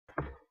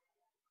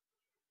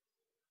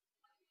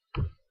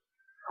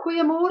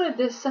Goeiemôre,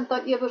 dis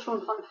Sinta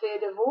Eberson van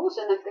Vredewors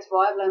en ek is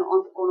baie bly om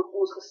aan te kondig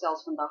ons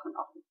gesels vandag in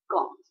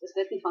Afrikaans. Is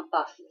dit nie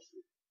fantasties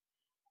nie?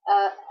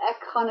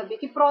 Ek gaan 'n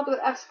bietjie praat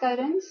oor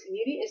egskeidings.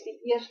 Hierdie is die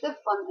eerste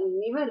van 'n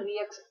nuwe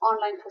reeks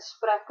aanlyn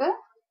gesprekke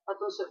wat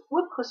ons 'n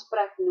oop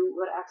gesprek noem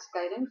oor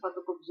egskeidings wat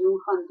ek op Zoom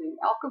gaan doen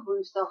elke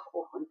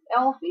woensdagoggend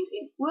 11:00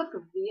 en ook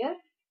weer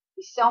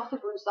dieselfde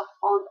woensdag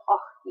aand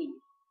 8:00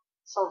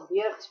 sal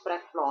weer 'n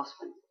gesprek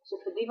plaasvind. So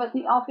vir die wat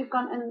nie 11:00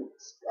 kan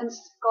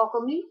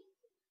inskakel nie,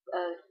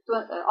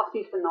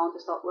 8:00 vanaand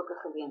is daar ook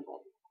 'n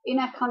geleentheid. En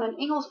ek gaan in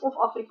Engels of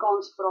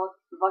Afrikaans praat,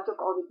 wat ook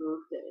al die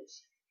behoefte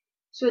is.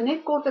 So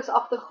net kortliks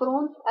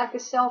agtergrond, ek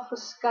is self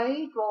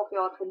geskei 12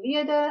 jaar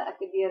gelede, ek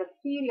het deur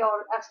 4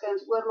 jaar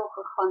egskeidingsoorlog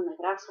gegaan met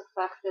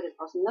regsgevegte, dit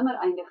was nimmer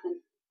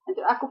eindigend, en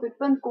toe ek op die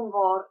punt kom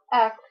waar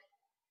ek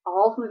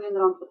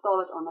R500,000 betaal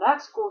het aan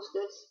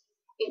regskostes,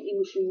 en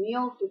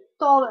emosioneel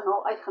totaal en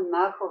al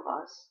uitgemergel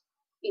was,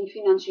 en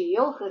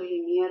finansiëel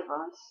geruïneer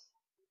was,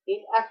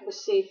 het ek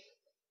besef,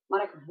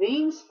 maar ek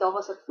wens, daar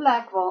was 'n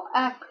plek waar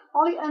ek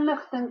al die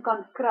inligting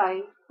kan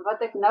kry,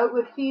 wat ek nou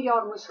oor 4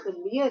 jaar moes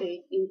geleer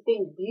het, en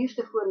ten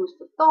duurste voor moes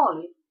betaal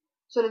het,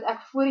 sodat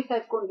ek voor die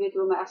tyd kon weet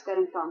hoe my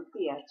egskeiding te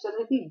hanteer, sodat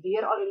ek nie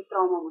weer al hierdie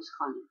trauma moes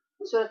gaan nie,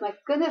 en sodat my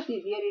kinders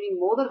nie weer hierdie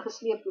modder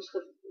gesleep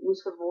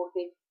moes geword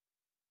het,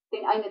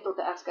 ten einde tot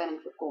 'n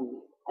egskeiding te kom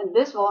nie. En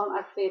dis waarom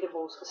ek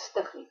Vredewors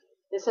gestig het.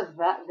 Dis 'n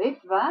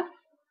webwerf,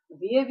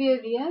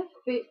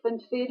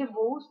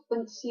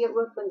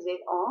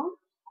 www.vredewors.co.za,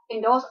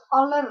 en daar's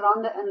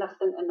allerlei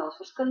inligting in, daar's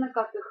verskillende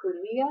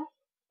kategorieë.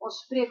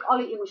 Ons spreek al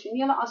die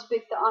emosionele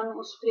aspekte aan,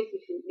 ons spreek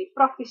die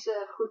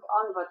praktiese goed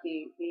aan, wat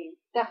die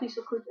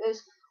tegniese goed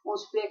is,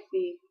 ons spreek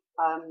die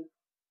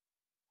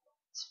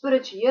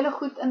spirituele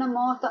goed in 'n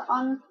mate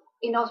aan,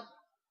 en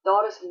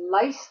daar is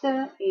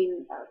lyste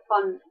en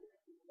van,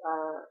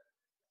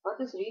 wat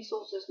is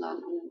resources nou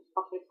in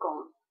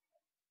Afrikaans?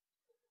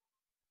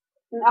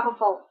 In elk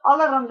geval,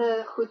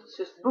 allerhande goed,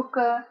 soos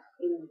boeke,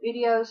 en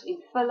video's,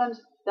 en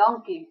films,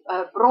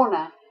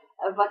 bronne,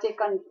 wat jy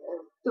kan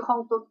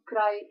toegang tot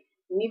kry,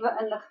 nuwe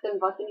inligting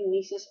wat in die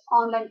nuus is,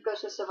 aanlyn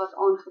kursusse wat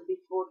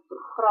aangebied word,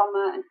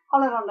 programme, en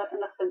allerhande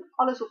inligting,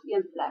 alles op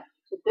een plek.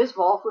 So dis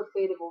waarvoor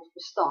Vredewors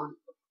bestaan.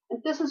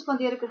 Intussen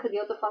spandeer ek 'n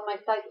gedeelte van my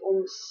tyd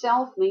om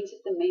self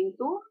mense te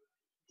mentor,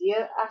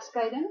 deur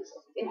egskeidings,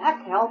 en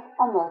ek help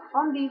almal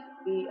van die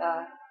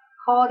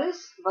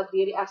gades, wat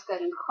deur die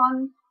egskeiding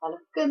gaan,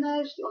 hulle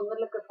kinders, die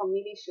onmiddellike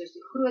familie, soos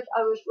die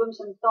grootouers, ooms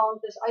en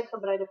tantes,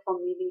 uitgebreide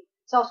familie,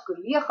 selfs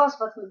kollegas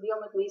wat moet deel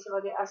met mense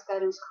wat deur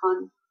egskeidings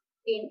gaan,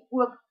 en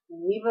ook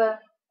nuwe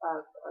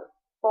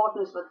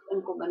partners wat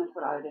inkom in 'n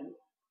verhouding,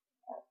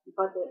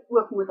 wat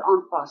ook moet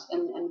aanpas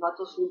in wat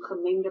ons noem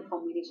gemengde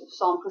families of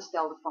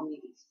saamgestelde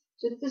families.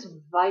 So dit is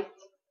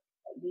wyd,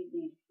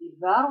 die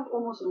wêreld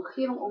om ons,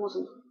 omgewing om ons,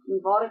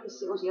 en waar ek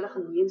sê, ons hele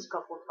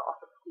gemeenskap word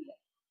geaffekteer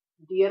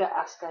deur 'n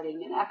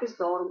egskeiding, en ek is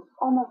daar om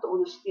almal te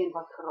ondersteun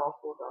wat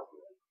geraak word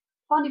daardeur.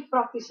 Van die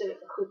praktiese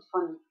goed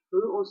van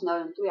hoe ons nou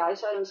in 2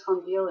 huishoudings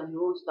gaan deel, en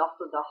hoe ons dag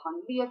tot dag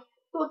gaan leef,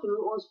 tot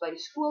hoe ons by die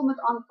skool moet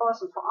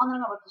aanpas, en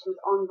veranderinge wat ons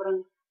moet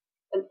aanbring,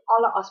 in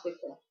alle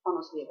aspekte van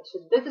ons lewe. So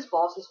dit is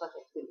basies wat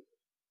ek doen.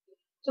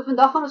 So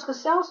vandag gaan ons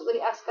gesels oor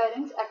die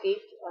egskeidings. Ek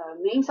het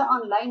mense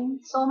aanlyn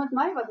saam met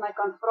my, wat my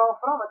kan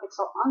vra wat ek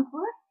sal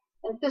antwoord.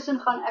 Intussen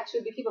gaan ek so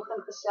 'n bietjie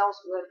begin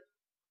gesels oor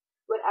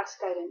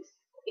egskeidings,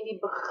 en die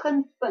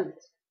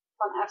beginpunt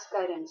van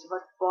egskeidings,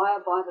 wat baie,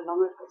 baie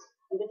belangrik is.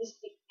 En dit is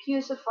die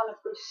keuse van 'n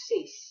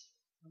proses,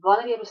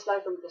 wanneer jy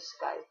besluit om te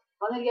skei,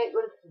 wanneer jy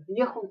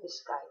oorweeg om te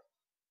skei.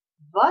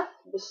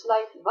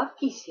 Wat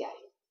kies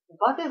jy?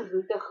 Watter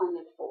roete gaan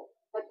dit volg?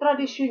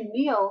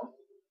 Tradisioneel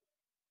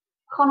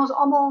gaan ons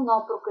almal na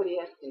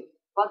prokureur toe,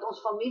 want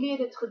ons familie het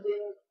dit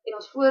gedoen, en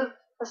ons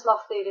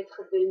voorgeslagte het dit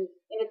gedoen,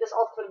 en dit is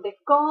al vir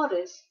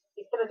dekades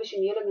die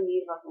tradisionele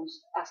manier wat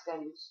ons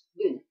egskeidings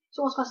doen.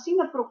 So ons gaan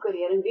sien 'n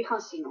prokureur, en wie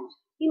gaan sien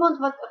ons? Iemand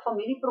wat 'n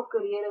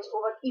familieprokureur is,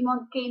 of wat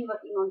iemand ken,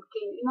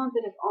 iemand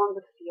het dit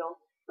aanbeveel.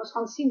 Ons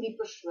gaan sien die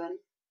persoon,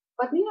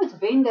 wat nie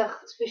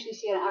noodwendig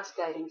spesialiseer in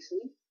egskeidings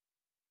nie,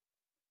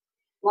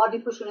 maar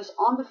die persoon is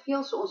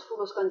aanbeveel, so ons voel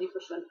ons kan die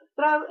persoon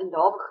vertrou, en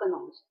daar begin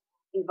ons.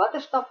 En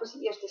watter stap is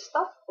die eerste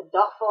stap? 'n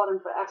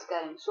Dagvaarding vir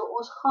egskeiding. So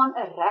ons gaan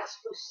 'n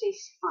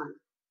regsproses aan.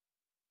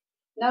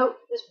 Nou,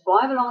 dis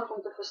baie belangrik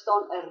om te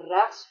verstaan, 'n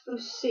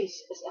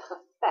regsproses is 'n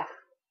geveg.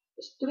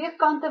 Dis 2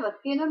 kante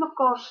wat teenoor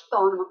mekaar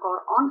staan,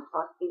 mekaar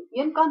aanvat, en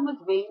een kant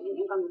moet wen, en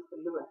een kant moet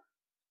verloor.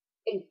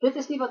 En dit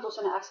is nie wat ons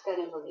in 'n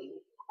egskeiding wil hê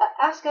nie. 'n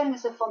Egskeiding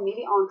is 'n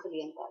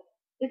familie-aangeleentheid.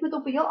 Dit moet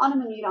op 'n heel ander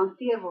manier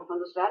hanteer word,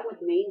 want ons werk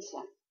met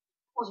mense.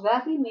 Ons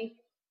werk nie met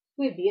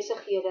 2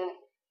 besighede,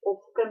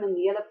 of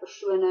kriminele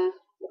persone,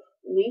 of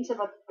mense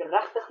wat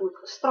regtig moet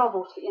gestraf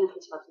word vir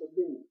enigiets wat hulle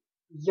doen.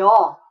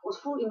 Ja,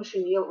 ons voel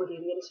emosioneel oor die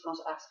redes van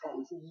ons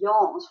egskeidings.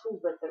 Ja, ons voel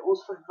bitter,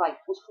 ons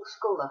verwyk, ons voel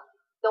skuldig.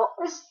 Daar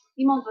is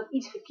iemand wat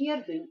iets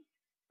verkeerd doen,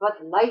 wat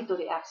lei tot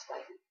die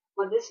egskeiding.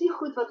 Maar dit is nie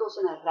goed wat ons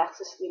in 'n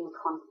regstelsel moet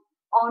gaan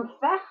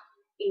aanveg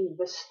en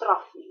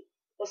bestraf nie.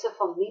 Dis 'n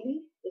familie,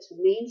 dis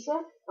mense,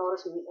 daar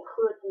is 'n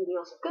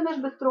grootendeels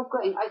kinders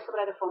betrokke en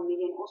uitgebreide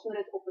familie en ons moet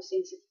dit op 'n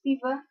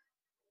sensitiewe,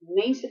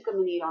 menslike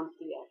manier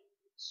hanteer,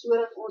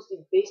 sodat ons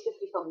die beste vir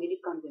die familie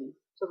kan doen.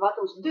 So wat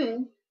ons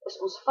doen, is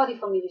ons vat die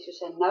familie soos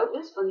hy nou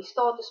is, want die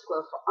status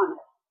quo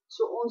verander.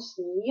 So ons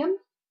neem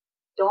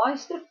daai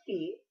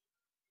struktuur,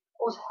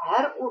 ons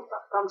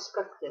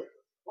herrangskik dit,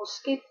 ons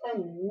skep 'n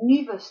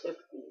nuwe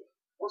struktuur,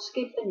 ons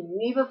skep 'n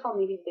nuwe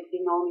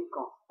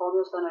familiedinamika,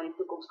 waarmee ons dan na die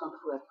toekoms kan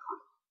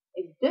voortgaan.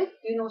 En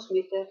dit doen ons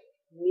met 'n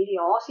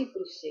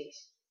mediasieproses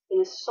en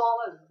 'n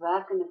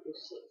samewerkende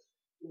proses.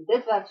 En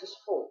dit werk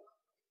soos volg.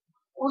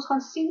 Ons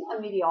gaan sien 'n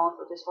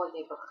mediator, dis waar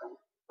jy begin.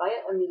 By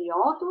 'n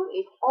mediator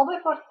het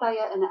albei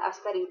partye in 'n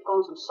egskeiding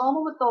kans om saam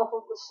om 'n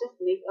tafel te sit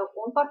met 'n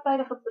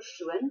onpartydige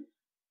persoon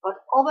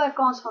wat albei 'n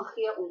kans gaan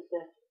gee om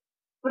te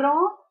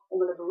praat, om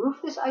hulle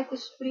behoeftes uit te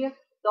spreek.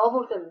 Daar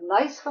word 'n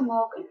lys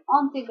gemaak en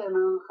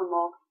aantekeninge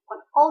gemaak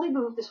van al die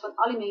behoeftes van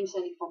al die mense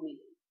in die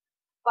familie,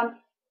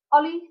 van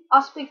al die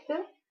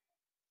aspekte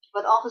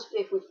wat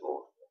aangespreek moet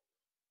word.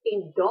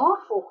 En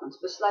daarvolgens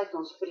besluit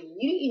ons vir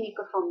hierdie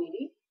unieke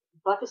familie,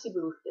 wat is die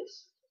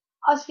behoeftes?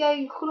 As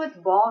jy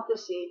groot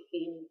bates het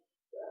en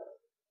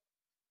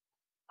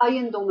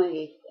eiendomme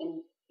het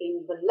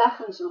en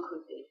beleggings en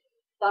goed het,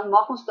 dan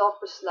mag ons dalk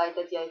besluit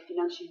dat jy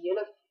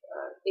finansiële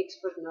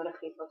expert nodig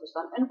het, wat ons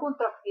dan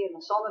inkontrakteer in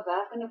 'n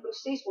samewerkende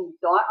proses om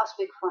daai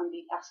aspek van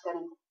die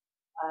egskeiding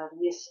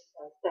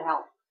te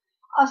help.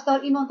 As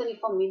daar iemand in die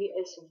familie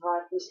is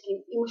wat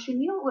miskien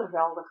emosioneel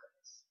oorweldig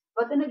is,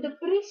 wat in 'n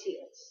depressie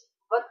is,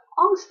 wat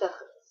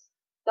angstig is,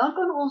 dan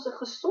kan ons 'n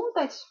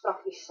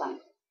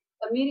gesondheidspraktisyn,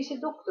 'n mediese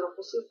dokter of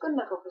 'n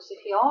sielkundige of 'n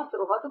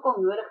psigiater of wat ook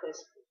al nodig is,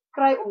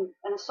 kry om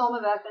in 'n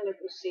samewerkende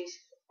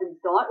proses in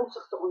daai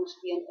opsig te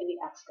ondersteun in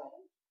die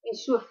egskeiding. En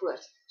so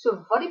voort.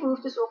 So wat die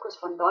behoeftes ook is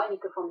van daai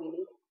unieke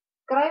familie,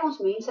 kry ons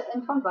mense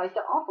in van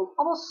buite af om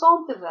almal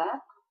saam te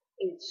werk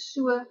en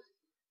so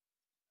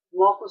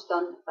maak ons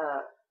dan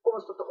kom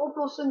ons tot 'n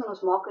oplossing en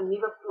ons maak 'n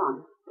nuwe plan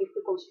vir die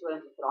toekoms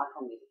vorentoe vir daai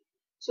familie.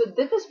 So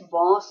dit is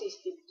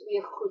basies die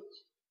twee goed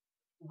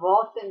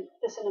wat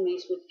tussen 'n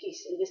mens moet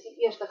kies en dis die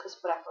eerste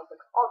gesprek wat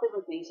ek altyd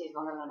met mense het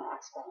wanneer hulle in 'n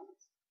egskeiding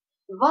is.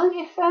 Wanneer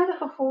jy verder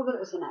gevorder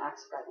is in 'n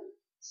egskeiding,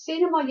 sê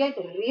nou maar jy het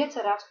reeds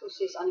 'n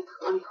regsproses aan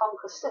die gang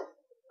gesit.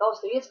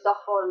 Daar's reeds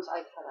dagvaardings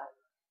uitgereik.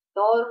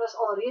 Daar was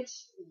al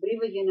reeds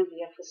briewe heen en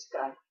weer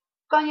geskryf.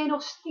 Kan jy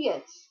nog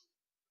steeds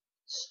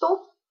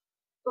stop,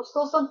 tot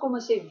stilstand kom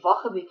en sê,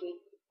 wag 'n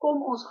bietjie,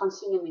 kom ons gaan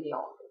sien 'n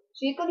mediator.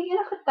 So jy kan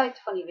enige tyd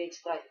van die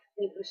wedstryd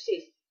in die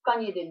proses,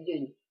 kan jy dit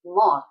doen.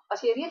 Maar,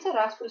 as jy reeds 'n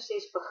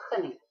regsproses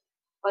begin het,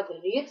 wat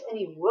reeds in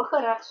die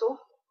Hooggeregshof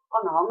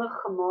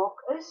aanhangig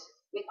gemaak is,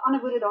 met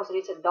ander woorde, daar's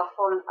reeds 'n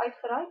dagvaarding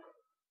uitgereik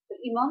vir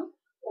iemand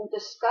om te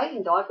skei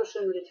en daai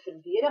persoon moet dit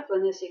verdedig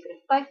binne 'n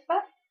sekere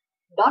tydperk,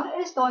 dan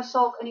is daai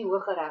saak in die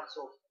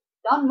Hooggeregshof.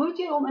 Dan moet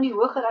jy hom in die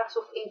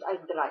Hooggeregshof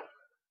uitdryf.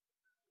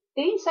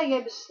 Tensy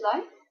jy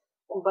besluit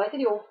om buite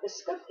die hof te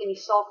skik en die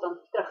saak dan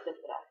terug te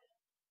trek.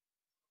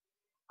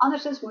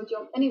 Andersins moet jy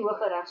hom in die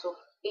Hooggeregshof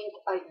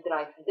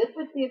uitdryf. Dit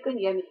beteken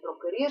jy moet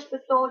prokureurs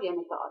betaal, jy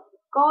moet 'n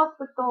advokaat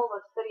betaal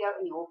wat vir jou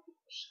in die hof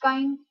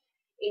verskyn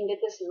en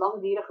dit is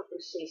langdurige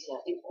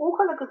prosesse. En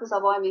ongelukkig is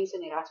daar baie mense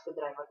in die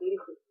regsbedryf wat hierdie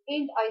goed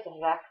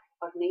uitrek,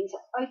 wat mense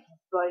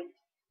uitbuit,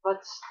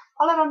 wat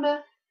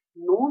allerhande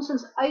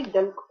nonsens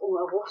uitdink om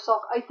 'n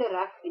hofsaak uit te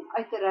rek en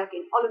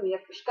al hoe meer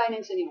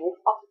verskynings in die hof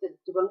af te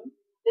dwing.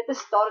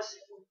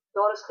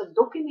 Daar is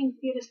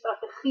gedokumenteerde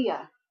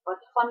strategieë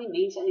wat van die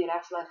mense in die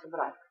regslei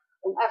gebruik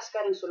om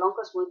egskeiding so lank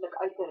as moontlik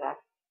uit te rek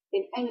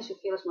ten einde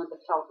soveel as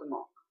moontlik geld te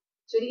maak.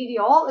 So die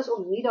ideaal is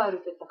om nie daai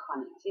roete te gaan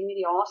nie. As jy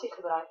mediasie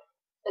gebruik,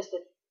 is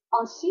dit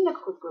aansienlik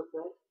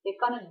goedkoper. Jy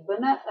kan dit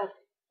binne 'n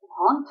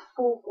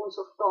handvol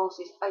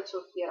konsultasies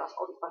uitsorteer as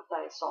al die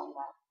partye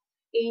saamwerk.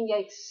 En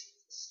jy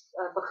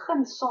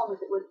begin saam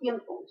met 'n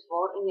ooreenkoms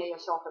waarin jy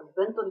jouself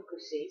verbind tot die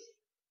proses,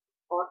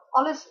 waar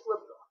alles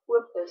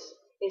oop is,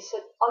 jy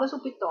sit alles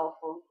op die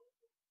tafel,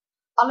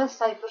 alle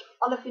syfers,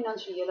 alle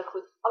finansiële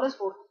goed, alles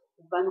word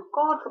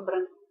bymekaar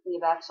gebring en jy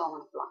werk saam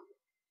aan 'n plan.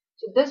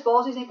 So dis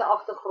basies net 'n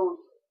agtergrond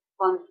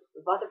van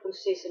watter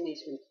prosesse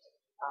mens moet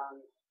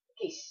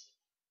kies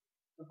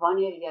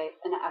wanneer jy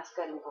in 'n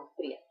egskeiding wil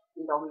tree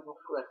en daarmee wil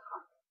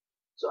voortgaan.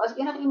 So as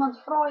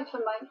iemand vra het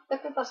vir my,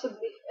 tik dit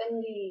asseblief in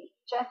die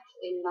chat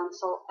en dan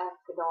sal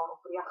ek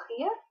daarop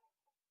reageer.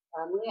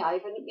 Moenie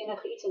huiwer nie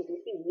enige iets en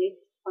dit nie net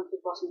van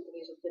toepassing te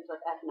wees op dit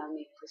wat ek nou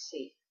net gesê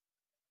het.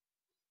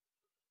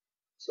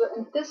 So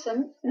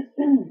intussen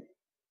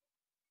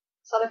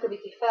sal ek 'n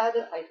bietjie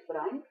verder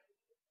uitbrei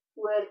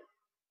oor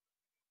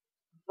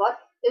wat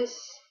is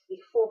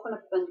die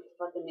volgende punt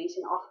wat 'n mens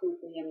in ag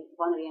moet neem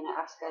wanneer jy in 'n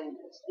egskeiding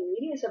is. En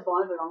hierdie is 'n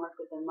baie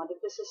belangrike ding, maar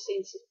dit is 'n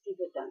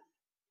sensitiewe ding.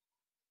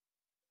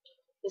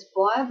 Dit is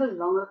baie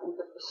belangrik om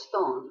te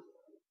verstaan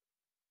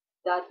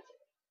dat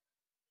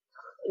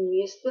in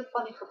meeste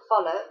van die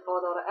gevalle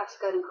waar daar 'n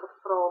egskeiding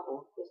gevra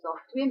word, is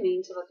daar twee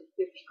mense wat op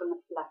twee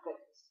verskillende plekke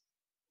is.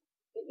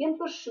 Die een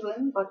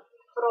persoon wat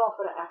vra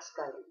vir 'n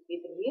egskeiding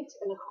het reeds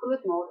in 'n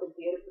groot mate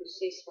deur 'n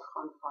proses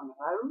gegaan van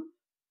rou,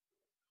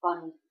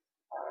 van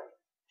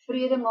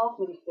vrede maak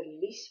met die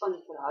verlies van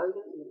die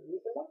verhouding en die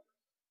huwelik.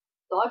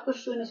 Daai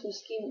persoon is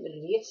miskien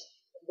reeds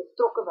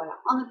betrokke by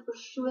 'n ander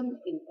persoon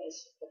en is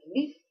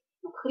verlief,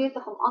 nog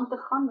gretig om aan te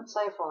gaan met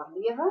sy of haar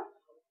lewe,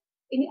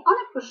 en die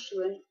ander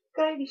persoon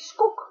kry die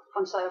skok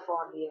van sy of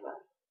haar lewe.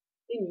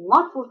 Die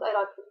mat word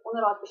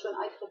onder daai persoon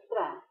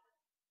uitgetrek,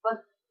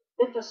 want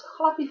dit was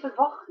glad nie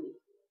verwag nie.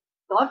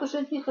 Daai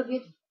persoon het nie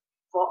geweet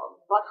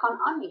wat gaan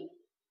aan nie.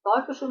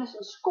 Daai persoon is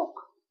in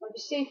skok, want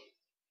besef,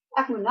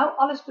 ek moet nou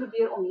alles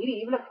probeer om hierdie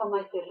huwelik van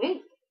my te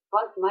red,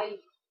 want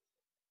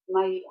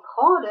my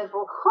gade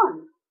wil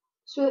gaan.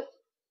 So,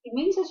 die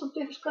mense is op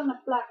twee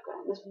verskillende plekke,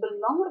 en dit is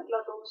belangrik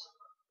dat ons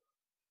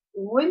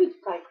mooi moet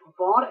kyk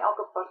waar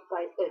elke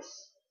party is.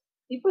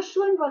 Die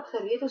persoon wat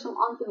gereed is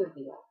om aan te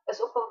beweeg,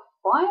 is op 'n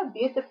baie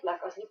beter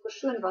plek as die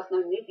persoon wat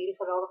nou net hierdie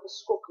geweldige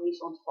skok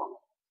nuus ontvang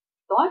het.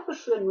 Daai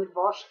persoon moet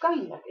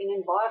waarskynlik en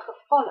in baie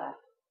gevalle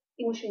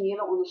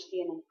emosionele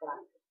ondersteuning kry.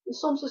 En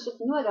soms is dit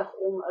nodig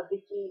om 'n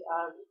bietjie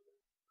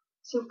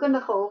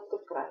sielkundige hulp te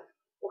kry,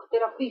 of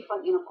terapie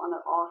van een of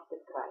ander aard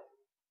te kry,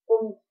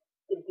 om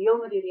te deel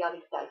met die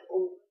realiteit,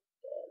 om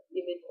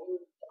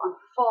te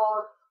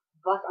aanvaar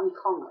wat aan die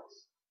gang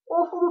is,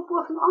 of om 'n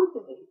poging aan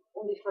te wend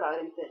om die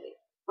verhouding te red.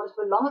 Maar dit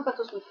is belangrik dat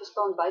ons moet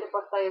verstaan, beide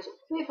partye is op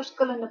twee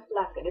verskillende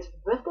plekke. Dit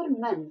is bitter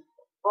min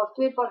waar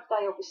twee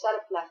partye op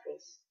dieselfde plek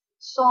is,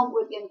 saam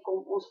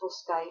ooreenkom, ons wil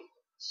skei,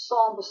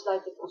 saam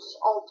besluit het, ons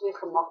is al twee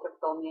gemaklik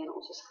daarmee en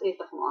ons is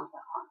gretig om aan te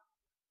gaan.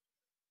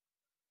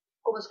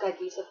 Kom ons kyk,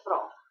 hier's 'n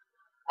vraag.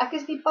 Ek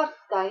is die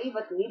party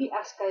wat nie die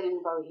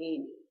egskeiding wou hê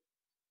nie.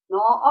 Na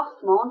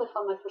 8 maande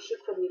van my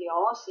versoek vir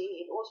mediasie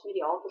het ons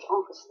mediators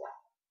aangestel.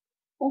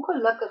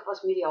 Ongelukkig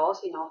was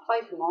mediasie na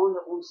 5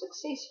 maande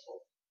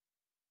onsuksesvol.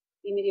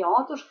 Die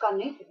mediators kan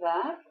net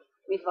werk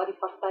met wat die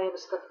partye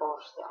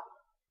beskikbaar stel.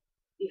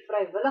 Die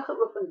vrywillige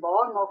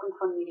openbaarmaking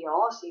van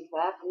mediasie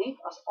werk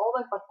net as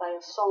albei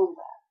partye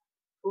saamwerk.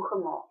 Hoe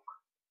gemaak?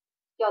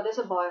 Ja, dis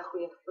 'n baie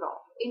goeie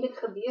vraag. En dit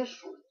gebeur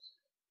soms.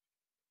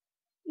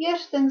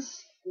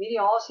 Eerstens,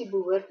 mediasie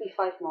behoort nie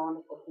 5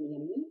 maande te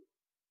neem nie.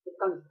 Dit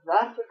kan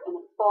werklik in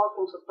 'n paar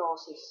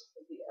konsultasies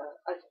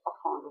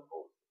afgehandel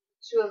word.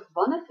 So,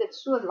 wanneer dit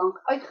so lank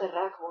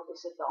uitgerek word,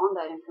 is dit 'n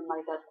aanduiding vir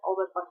my dat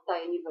albei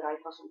partye nie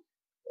bereid was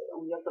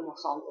om heeltemal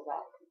saam te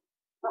werk.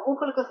 Maar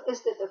ongelukkig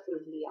is dit 'n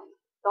probleem.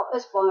 Daar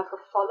is baie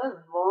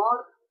gevalle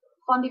waar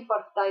van die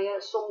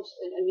partye soms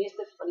in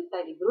meeste van die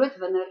tyd die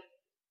broodwinner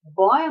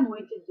baie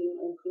moeite doen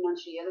om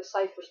finansiële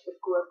syfers te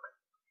kook,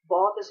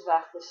 bates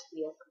weg te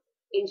steek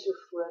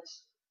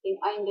ensovoorts, en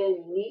einde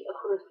nie 'n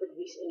groot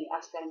verlies in die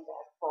egskeiding te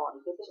ervaar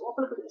nie. Dit is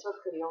ongelukkig iets wat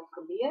gereeld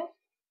gebeur,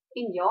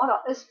 en ja,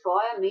 daar is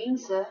baie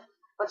mense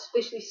wat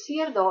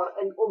spesialiseer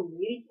daarin om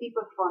hierdie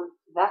tipe van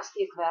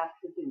wegsteekwerk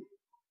te doen.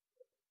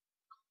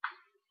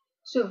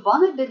 So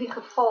wanneer dit die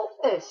geval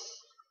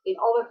is, en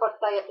albei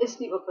partye is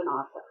nie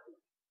openhartig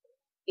nie,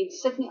 en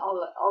sit nie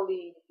al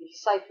die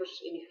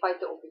syfers en die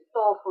feite op die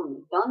tafel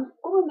nie, dan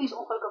kom 'n mens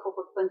ongelukkig op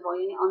 'n punt waar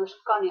jy nie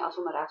anders kan nie as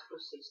om 'n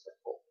regsproses te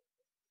volg.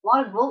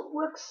 Maar ek wil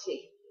ook sê,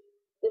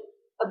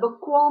 'n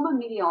bekwame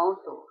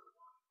mediator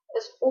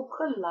is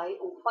opgelei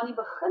om van die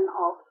begin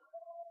af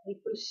die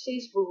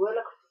proses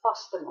behoorlik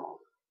vas te maak.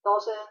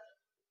 Daar's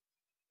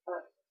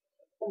 'n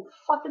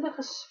omvattende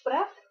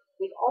gesprek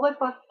met albei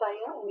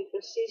partye om die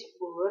proses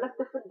behoorlik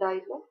te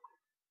verduidelik.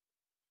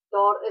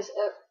 Daar is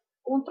 'n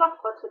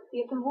kontrak wat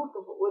geteken word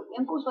of 'n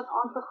ooreenkoms wat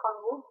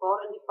aangegaan word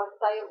waarin die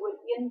partye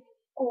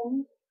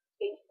ooreenkom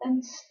en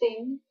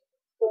instem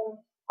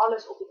om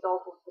alles op die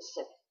tafel te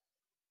sit.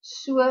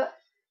 So,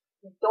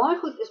 daai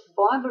goed is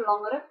baie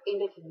belangrik en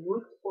dit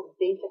moet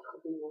ordentlik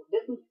gedoen word.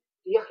 Dit moet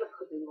deeglik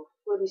gedoen word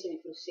voor ons in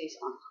die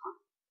proses aangaan.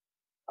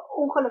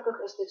 Ongelukkig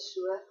is dit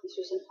so,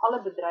 soos in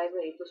alle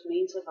bedrywe het ons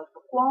mense wat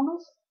bekwame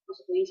is, ons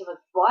het mense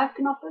wat baie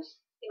knap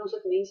is en ons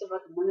het mense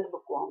wat minder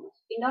bekwame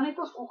is. En dan het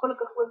ons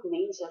ongelukkig ook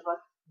mense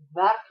wat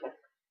werklik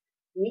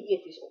nie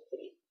eties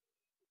optree.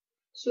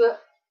 So,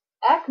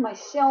 ek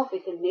myself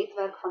het 'n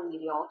netwerk van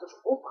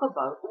mediators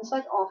opgebou in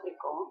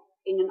Suid-Afrika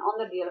en in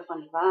ander dele van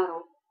die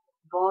wêreld,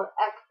 waar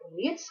ek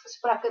reeds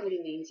gesprekke met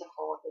die mense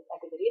gehad het.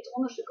 Ek het reeds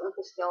ondersoek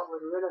ingestel oor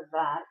hoe hulle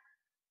werk,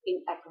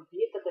 en ek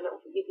weet dat hulle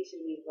op 'n etiese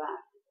manier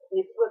werk. En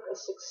ek het ook 'n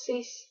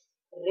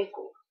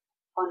suksesrekord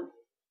van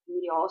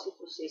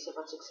mediasieprosesse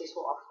wat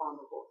suksesvol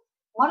afgehandel word.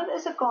 Maar dit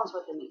is 'n kans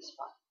wat 'n mens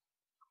vat.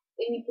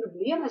 En die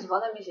probleem is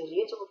wanneer mense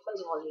reeds op 'n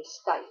punt waar jy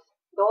skei.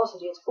 Daar's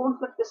reeds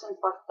konflik tussen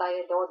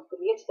partye, daar het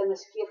reeds dinge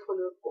skeef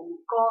geloop,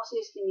 kommunikasie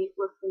is nie meer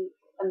oop nie,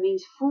 'n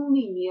mens voel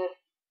nie meer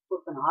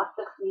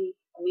openhartig nie,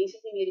 'n mens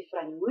het nie meer die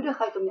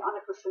vrymoedigheid om die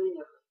ander persoon in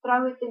jou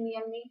vertroue te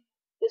neem nie.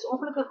 Dis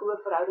ongelukkig hoe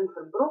 'n verhouding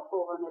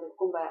verbrokkel wanneer dit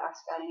kom by 'n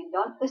egskeiding, en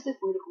dan is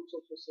dit moeilik om so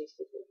 'n proses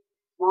te doen.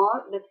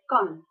 Maar dit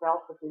kan wel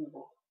gedoen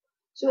word.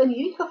 So in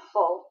hierdie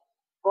geval,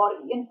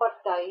 waar een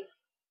party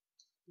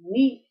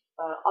nie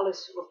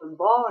alles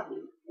openbaar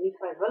nie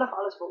vrywillig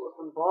alles wil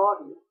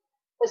openbaar nie,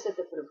 is dit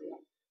 'n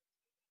probleem.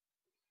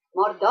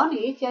 Maar dan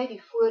het jy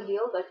die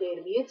voordeel dat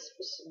jy reeds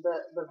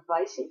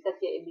bewys het dat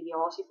jy 'n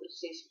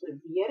mediasieproses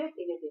probeer het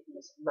en dit het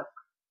misluk.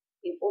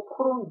 En op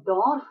grond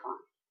daarvan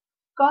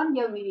kan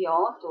jou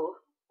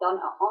mediator dan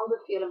 'n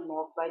aanbeveling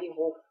maak by die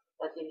hof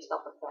dat jy die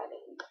stappe verder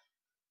doen.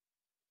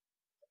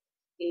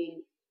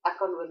 En ek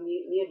kan oor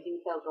meer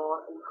detail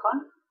daarin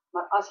gaan,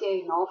 maar as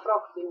jy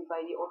navraag doen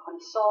by die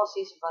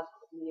organisasies wat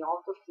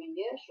mediators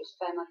beheer, soos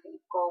FEMAC in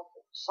die Kaap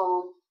of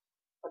SAAM,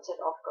 wat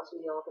Suid-Afrika se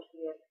mediators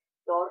beheer,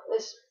 daar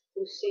is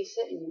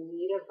prosesse en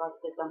maniere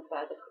wat dit dan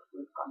verder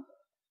gevoer kan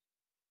word.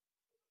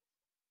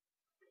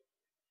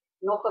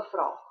 Nog 'n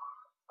vraag.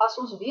 As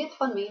ons weet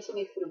van mense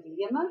met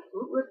probleme,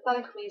 hoe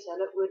oortuig mense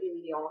hulle oor die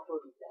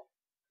mediatorroete?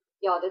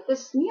 Ja, dit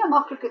is nie 'n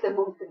maklike ding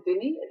om te doen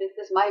nie. Dit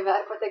is my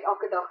werk wat ek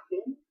elke dag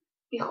doen.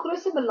 Die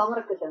grootste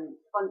belangrike ding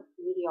van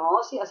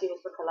mediasie, as jy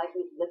dit vergelyk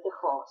met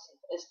litigasie,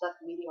 is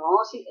dat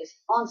mediasie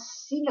is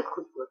aansienlik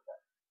goedkoper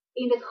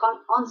en dit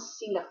gaan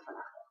aansienlik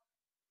vinniger.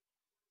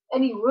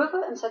 In die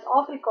howe in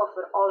Suid-Afrika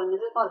veral, en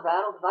dit is maar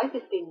wêreldwyd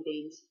 'n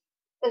tendens,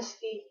 is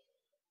die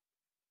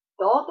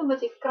datum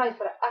wat jy kry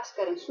vir 'n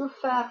egskeiding so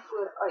ver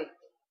vooruit,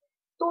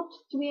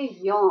 tot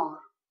 2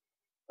 jaar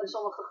in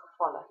sommige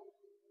gevalle,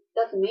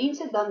 dat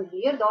mense dan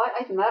weer daai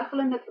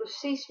uitmergelende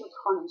proses moet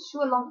gaan en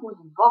so lank moet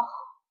wag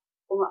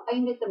om 'n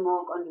einde te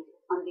maak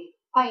aan die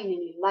pyn en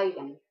die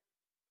lyding,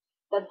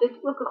 dat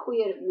dit ook 'n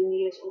goeie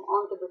manier is om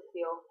aan te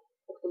beveel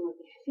of te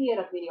motiveer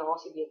dat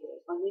mediasie beter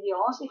is. Want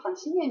mediasie gaan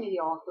sien jy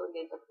mediator,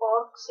 jy het 'n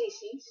paar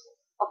sessies,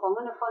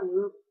 afhangende van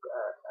hoe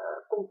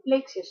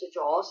kompleks jou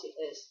situasie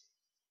is.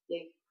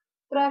 Jy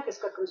trek 'n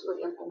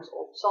skikkingsooreenkoms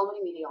op saam met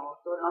die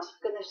mediator, en as jy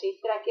kinders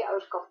het, trek jy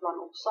ouerskapplan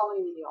op saam met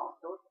die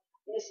mediator,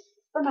 en is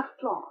vinnig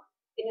klaar,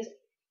 en is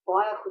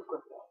baie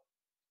goedkoper.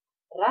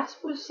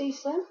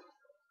 Regsprosesse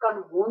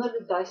kan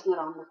honderde duisende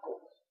rande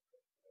kos.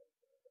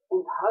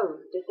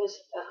 Onthou, dit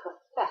is 'n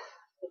geveg.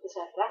 Dit is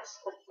 'n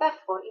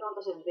regsgeveg waar iemand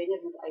as 'n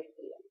wenner moet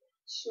uittree.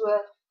 So,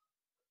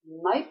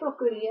 my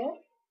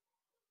prokureur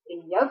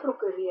en jou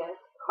prokureur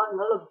gaan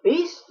hulle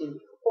bes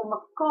doen om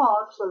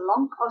mekaar so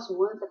lank as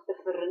moontlik te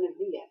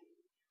verrenoveer.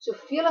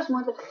 Soveel as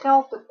moontlik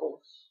geld te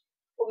kos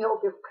om jou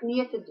op jou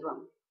knie te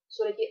dwing,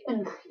 sodat jy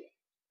ingee.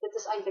 Dit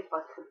is eintlik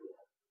wat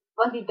gebeur.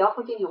 Want die dag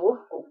wat jy in die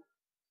hof kom,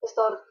 is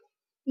daar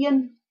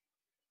een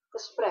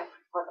gesprek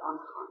wat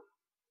aangaan.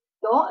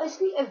 Daar is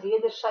nie 'n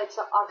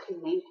wederwysige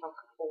argument wat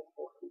gevolg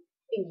word nie.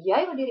 En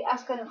jy wat deur die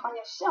egskeiding gaan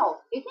jouself,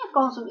 het nie 'n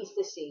kans om iets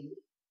te sê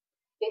nie.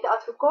 Jy het 'n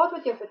advokaat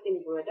wat jou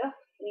verteenwoordig,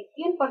 en die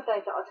teenparty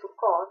het 'n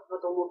advokaat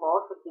wat hom of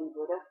haar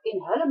verteenwoordig,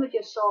 en hulle moet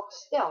jou saak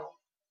stel.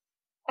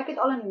 Ek het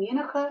al in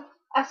menige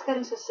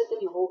egskeidings gesit in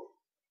die hof,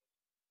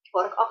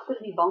 waar ek agter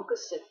in die banke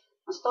sit,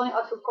 dan staan die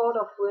advokaat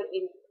daarvoor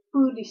en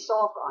voer die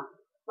saak aan.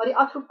 Maar die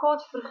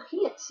advokaat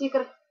vergeet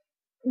seker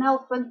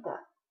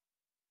knelpunte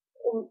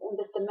om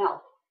dit te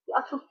meld. Die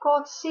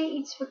advokaat sê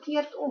iets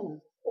verkeerd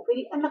om, of het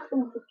die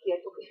inligting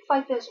verkeerd, of die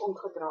feite is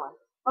omgedraai.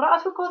 Maar die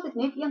advokaat het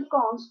net een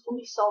kans om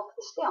die saak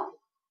te stel.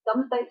 Dan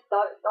moet hy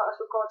daai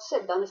advokaat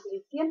sit, dan is dit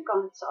die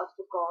teenkant se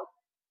advokaat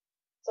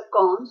se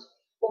kans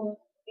om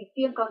die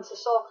teenkant se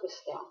saak te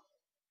stel.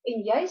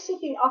 En jy sit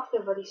hier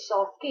agter wat die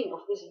saak ken,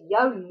 of dis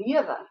jou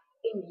lewe,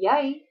 en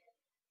jy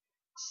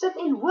sit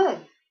en hoor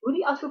hoe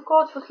die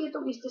advokaat vergeet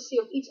om iets te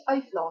sê, of iets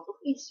uitlaat,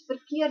 of iets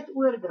verkeerd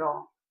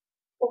oordra,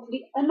 of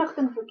die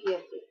inligting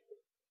verkeerd het.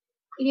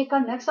 En jy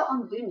kan niks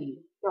daaraan doen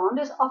nie. Jou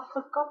hande is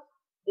afgekap,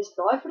 dis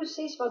daai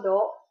proses wat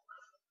daar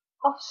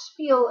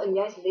afspeel, en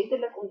jy is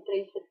letterlik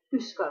omtrent te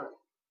toeskou.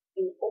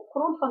 En op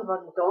grond van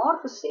wat daar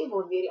gesê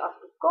word deur die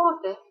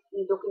advokate, en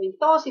die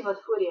dokumentasie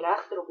wat voor die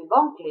regter op die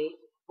bank lê,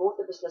 word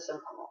 'n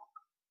beslissing gemaak.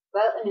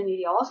 Wel, in 'n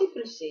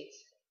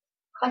mediasieproses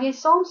gaan jy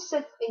saam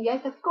sit en jy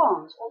het 'n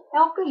kans om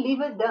elke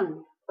liewe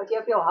ding wat jy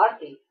op jou hart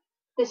het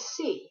te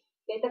sê.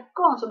 Jy het 'n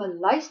kans om 'n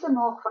lys te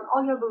maak van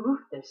al jou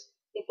behoeftes.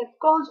 Jy het 'n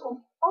kans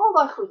om al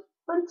daai goed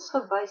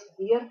puntsgewys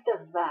deur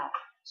te werk,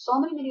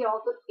 saam met die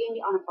mediator en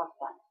die ander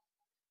party.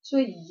 So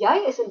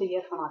jy is in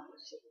beheer van daai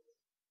proses.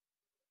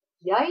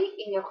 Jy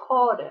en jou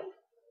gade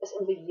is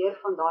in beheer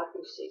van daai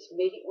proses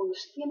met die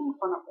ondersteuning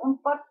van 'n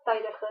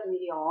onpartydige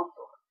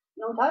mediator.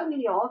 En onthou,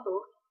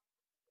 mediator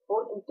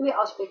word in 2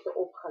 aspekte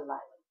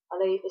opgelei.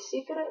 Hulle het 'n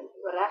sekere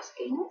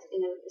regskennis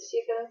en 'n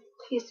sekere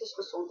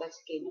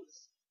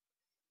geestesgesondheidskennis.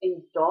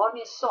 En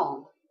daarmee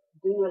saam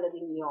doen hulle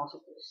die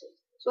mediasieproses.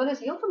 So hulle is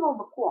heeltemal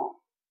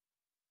bekwam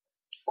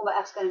om 'n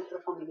egskeiding vir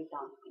 'n familie te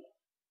hanteer.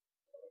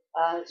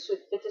 So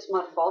dit is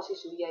maar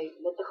basies hoe jy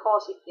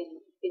litigasie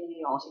en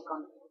mediasie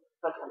kan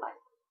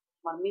vergelyk.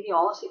 Maar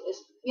mediasie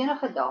is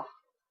enige dag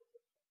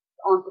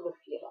aan te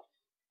beveel.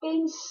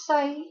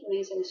 Tensy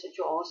mense in 'n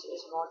situasie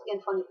is waar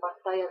een van die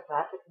partye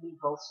werklik nie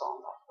wil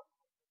saamwerk.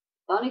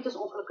 Dan het ons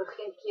ongelukkig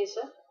geen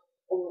keuse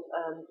om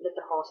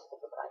litigasie te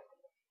gebruik.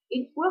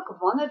 En ook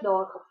wanneer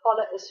daar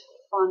gevalle is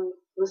van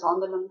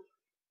mishandeling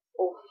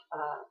of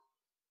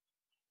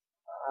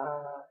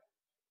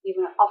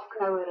ewen 'n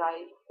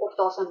afknouery, of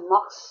daar's 'n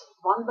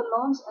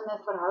magswanbalans in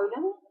 'n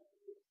verhouding,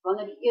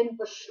 wanneer die een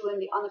persoon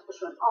die ander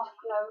persoon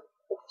afknou,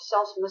 of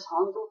selfs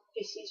mishandel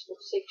fisies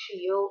of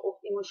seksueel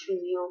of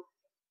emosioneel,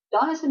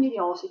 dan is 'n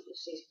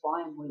mediasieproses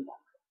baie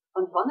moeilik.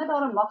 Want wanneer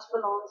daar 'n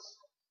magsbalans,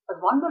 'n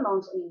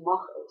wanbalans in die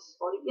mag is,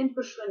 waar die een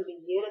persoon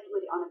beheer het oor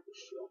die ander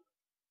persoon,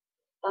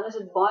 dan is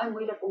dit baie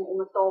moeilik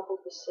om 'n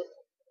tafel te sit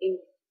en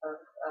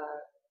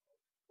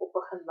op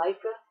 'n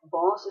gelyke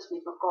basis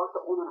met mekaar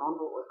te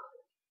onderhandel oor.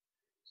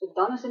 So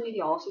dan is 'n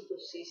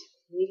mediasieproses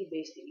nie die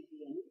beste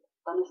idee nie.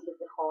 Dan is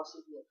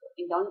litigasie beter.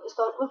 En dan is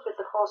daar ook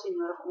litigasie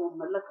nodig om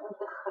onmiddellik in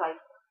te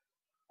gryp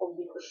om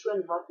die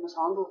persoon wat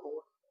mishandel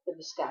word te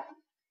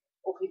beskerm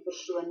of die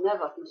persone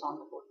wat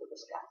mishandel word te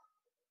beskerm.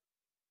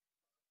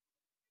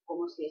 Kom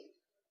ons weet.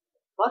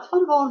 Wat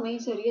van waar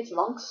mense reeds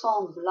lank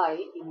saam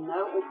bly en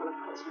nou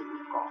ongelukkig is met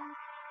mekaar?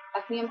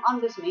 Ek neem aan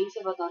dis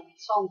mense wat dan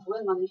saam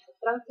woon maar nie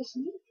getroud is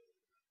nie.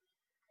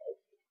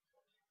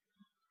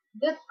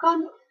 Dit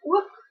kan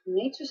ook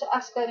net soos 'n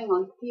egskeiding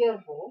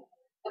hanteer word,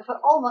 en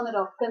veral wanneer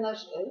daar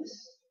kinders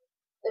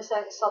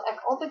sal ek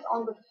altyd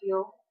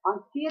aanbeveel,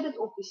 hanteer dit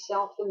op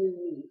dieselfde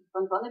manier.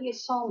 Want wanneer jy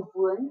saam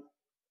woon,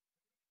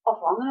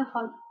 afhangende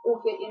van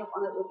of jy een of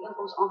ander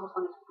ooreenkoms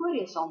aangegaan het voor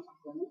jy saam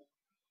gewoon het,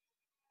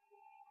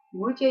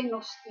 moet jy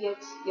nog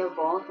steeds jou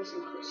bates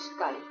en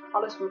geskei.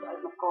 Alles moet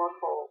uit mekaar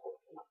gehaal word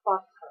en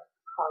apart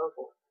gehou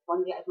word,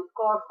 wanneer jy uit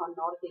mekaar gaan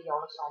nadat jy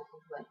jare saam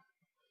gewoon.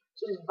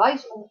 So dit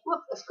wys om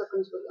ook 'n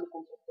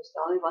skikkingsooreenkoms op te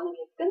stel, en wanneer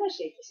jy kinders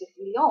het, is dit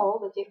ideaal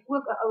dat jy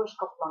ook 'n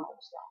ouerskapplan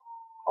opstel.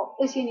 Al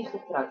is jy nie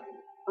getroud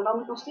nie, want dan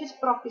moet nog steeds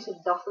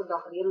praktiese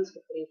dag-tot-dag reëlings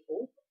getref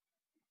word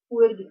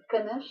oor die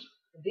kinders,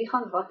 wie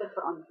gaan watter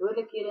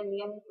verantwoordelikhede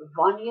neem,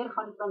 wanneer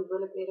gaan die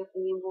verantwoordelikhede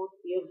geneem word,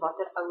 deur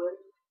watter ouer,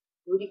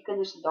 hoe die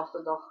kinders se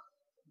dag-tot-dag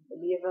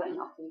lewe en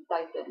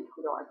aktiwiteite en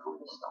hoe daaruit gaan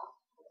bestaan.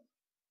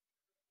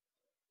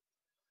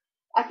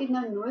 Ek het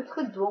nou nooit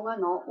gedwonge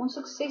na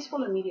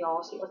onsuksesvolle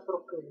mediasie 'n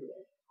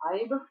prokureur.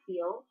 Hy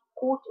beveel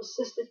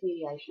court-assisted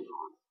mediation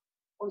aan.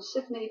 Ons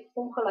sit met die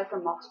ongelyke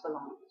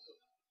magsbalans.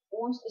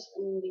 Ons is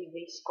in die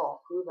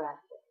Weskaap. Hoe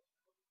werk dit?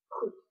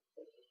 Goed.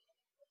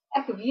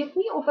 Ek weet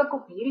nie of ek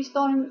op hierdie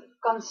stadium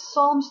kan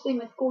saamstem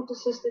met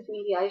court-assisted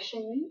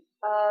mediation nie.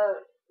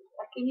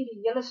 Ek ken nie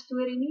die hele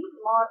storie nie,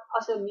 maar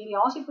as 'n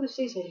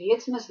mediasieproses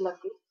reeds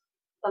misluk het,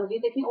 dan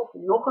weet ek nie of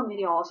nog 'n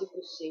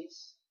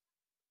mediasieproses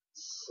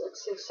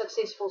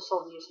suksesvol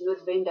sal wees,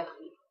 noodwendig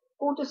nie.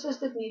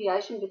 Court-assisted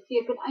mediation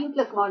beteken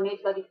eintlik maar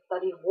net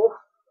dat die hof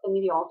 'n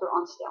mediator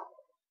aanstel,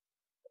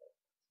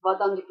 wat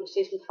dan die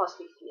proses moet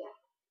fasiliteer.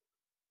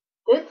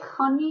 Dit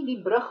gaan nie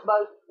die brug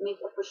bou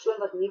met 'n persoon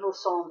wat nie wil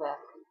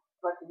saamwerk nie,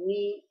 wat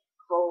nie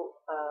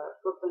wil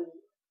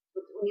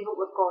nie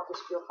wil ook kaarte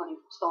speel van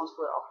die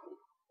staansvoor af nie.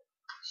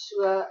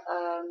 So,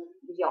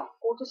 ja,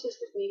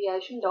 court-assisted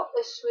mediation, daar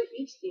is so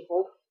iets, die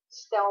hof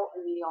stel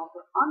 'n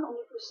mediator aan om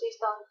die proses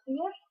te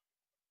hanteer,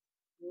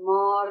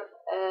 maar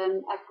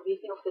ek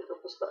weet nie of dit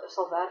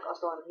sal werk as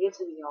daar reeds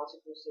 'n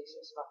mediasieproses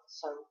is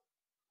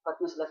wat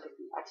misluk het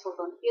nie. Ek sal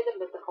dan eerder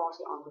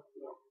litigasie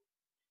aanbeveel.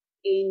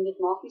 En dit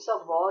maak nie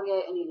saak waar jy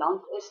in die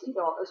land is nie,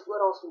 daar is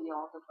oral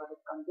mediators wat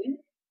dit kan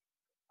doen.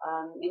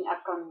 En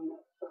ek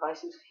kan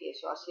verwysings gee,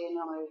 so as jy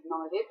na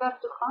my webwerf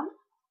toe gaan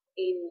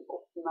en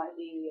op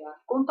die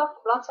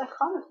kontakbladsy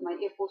gaan of my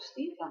e-pos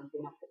stuur, dan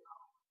doen ek dit.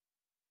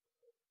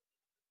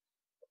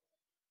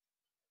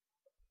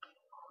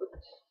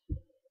 Goed.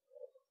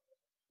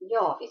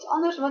 Ja, iets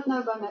anders wat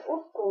nou by my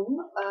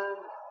opkom,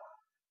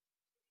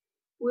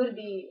 oor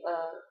die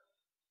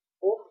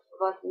hof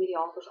wat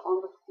mediators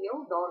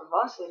aanbeveel, daar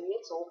was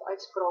reeds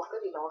hofuitsprake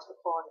die laaste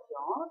paar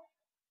jaar,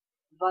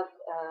 wat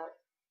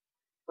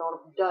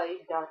daarop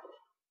dui dat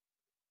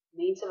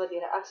mense wat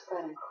deur 'n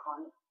egskeiding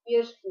gaan,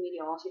 eers die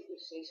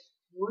mediasieproses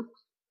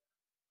moet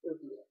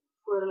probeer,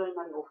 voor hulle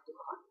na die hof toe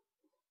gaan.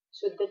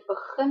 So dit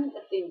begin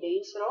 'n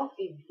tendens raak,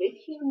 die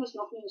wetgewing is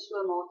nog nie in so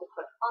 'n mate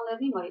verander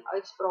nie, maar die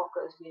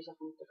uitsprake is besig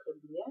om te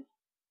gebeur.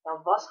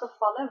 Daar was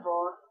gevalle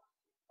waar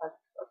 'n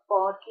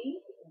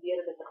paartjie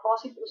deur 'n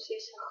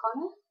litigasieproses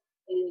gegaan het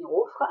en in die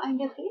hof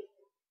geëindig het,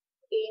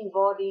 en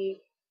waar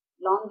die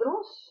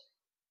landdros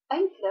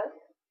eintlik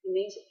die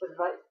mense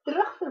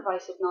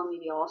terugverwys het na 'n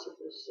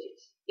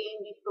mediasieproses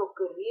en die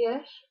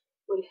prokureurs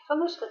oor die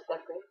vingers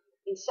getik het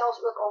en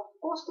selfs ook al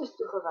kostes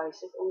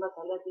toegewys het omdat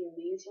hulle die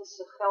mense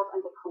se geld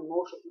eintlik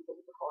gemors het met die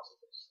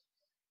litigasieproses.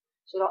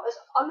 So daar is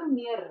al hoe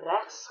meer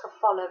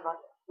regsgevalle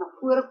wat na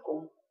vore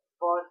kom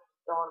waar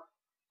daar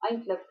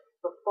eintlik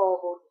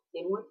bepaal word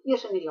jy moet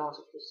eers 'n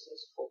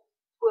mediasieproses volg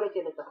voordat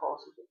jy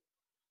litigasie doen.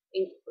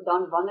 En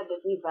dan wanneer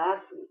dit nie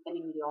werk nie in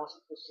die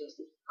mediasieproses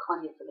nie,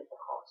 gaan jy vir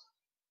litigasie.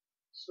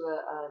 So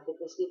dit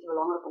is nie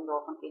belangrik om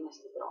daarvan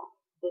kennis te dra.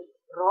 Dit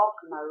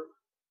raak nou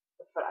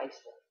 'n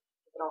vereiste.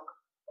 Dit raak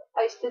 'n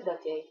vereiste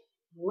dat jy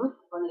moet,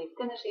 wanneer jy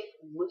kinders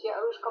het, moet jy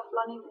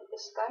ouerskapplan hê om te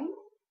skei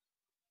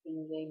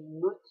en jy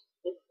moet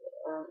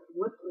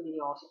 'n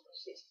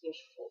mediasieproses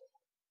eers volg.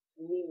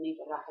 Nie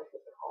net reguit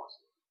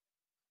litigasie.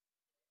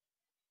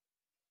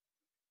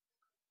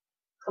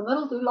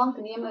 Gemiddeld hoe lank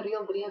neem 'n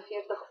reël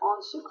 43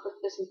 aansoek vir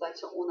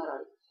tussentydse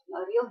onderhoud?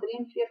 'n reël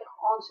 43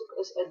 aansoek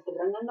is 'n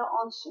dringende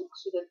aansoek,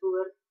 so dit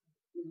behoort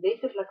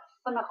letterlik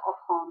vinnig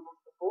afgehandel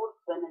te word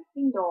binne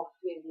 10 dae of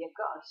 2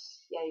 weke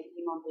as jy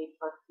iemand het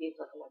wat weet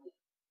wat hulle doen.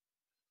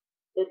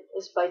 Dit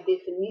is by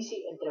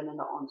definisie 'n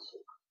dringende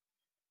aansoek.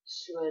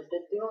 So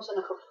dit doen ons in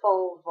 'n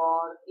geval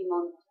waar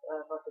iemand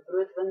wat 'n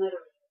broodwinner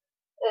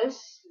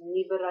is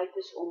nie bereid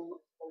is om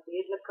 'n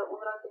redelike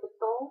onderhoud te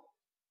betaal,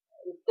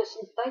 in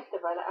tussentyd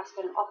terwyl 'n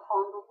egskeiding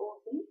afgehandel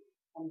word nie,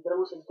 dan bring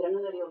ons 'n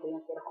dringende reël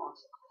 43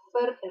 aansoek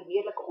vir 'n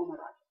redelike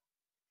onderhoud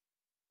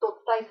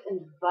tot tyd en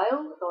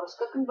wyl daar 'n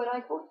skikking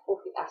bereik word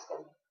of die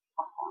egskeiding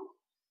afgehandel.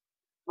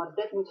 Maar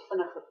dit moet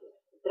vinnig gebeur.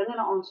 Die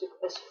dringende aansoek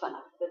is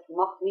vinnig. Dit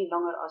mag nie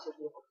langer as 'n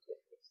week of 2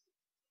 wees.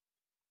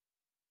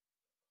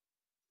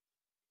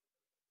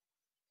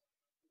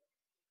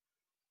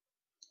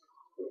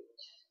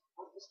 Goed.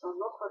 Wat is dan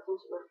nog wat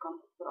ons oor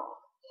kan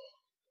praat?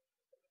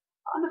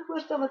 'n Ander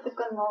voorstel wat ek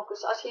kan maak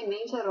is as jy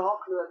mense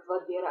raakloop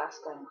wat deur 'n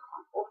egskeiding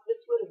gaan of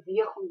dit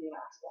oorweeg om deur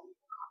 'n egskeiding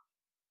te gaan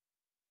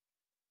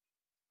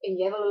en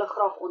jy wil hulle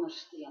graag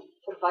ondersteun,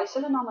 verwys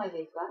hulle na my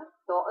webwerf.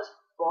 Daar is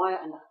baie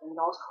inligting,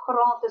 daar's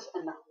gratis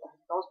inligting,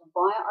 daar's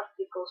baie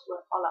artikels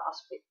oor alle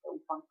aspekte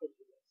om van te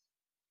lees.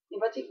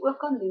 En wat jy ook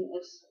kan doen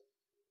is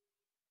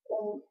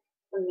om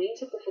vir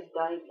mense te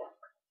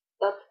verduidelik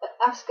dat 'n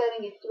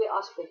egskeiding het 2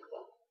 aspekte.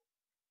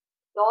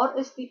 Daar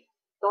is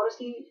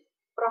die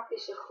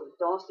praktiese goed,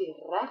 daar's die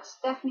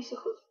regstegniese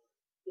goed,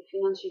 die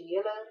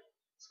finansiële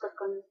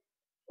skikking,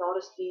 daar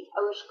is die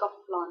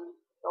ouerskapplan,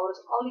 daar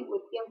is al die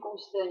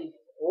ooreenkomste in die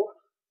hof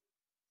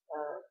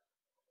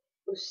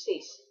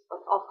proses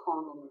wat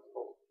afgehandel moet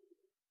word.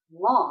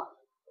 Maar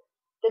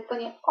dit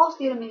kan jy as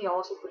deur 'n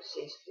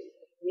mediasieproses doen.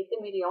 Met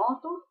 'n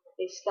mediator,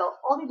 jy stel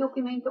al die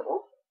dokumente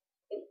op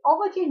en al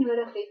wat jy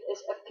nodig het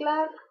is 'n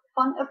klerk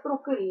van 'n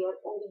prokureur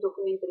om die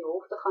dokumente by die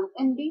hof te gaan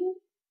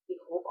indien,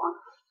 die hof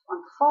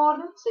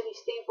aanvaar dit, sit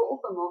die stempel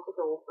op en maak dit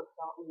 'n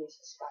hofbevel en jy's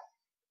geskei.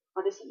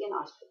 Maar dis die een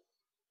aspek.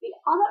 Die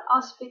ander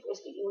aspek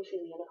is die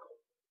emosionele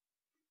goed.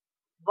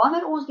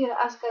 Wanneer ons deur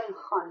 'n egskeiding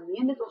gaan,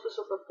 meen dit ons is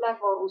op 'n plek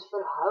waar ons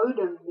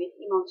verhouding met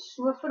iemand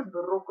so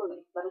verbrokkel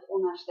het dat dit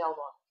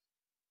onherstelbaar is.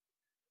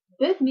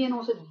 Dit meen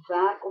ons het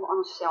werk om aan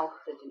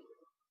onsself te doen.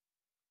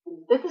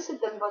 En dit is 'n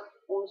ding wat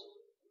ons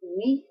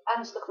nie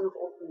ernstig genoeg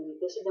opneem nie.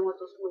 Dis 'n ding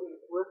wat ons oor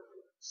die hoof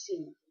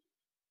sien,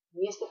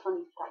 meeste van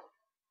die tyd.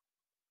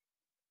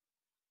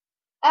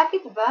 Ek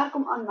het werk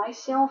om aan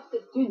myself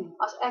te doen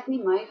as ek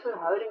nie my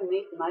verhouding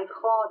met my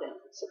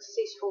gade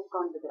suksesvol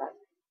kan bedryf.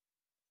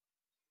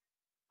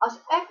 As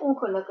ek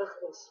ongelukkig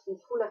is en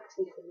voel ek is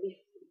nie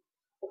geliefd nie,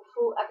 of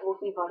voel ek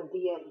word nie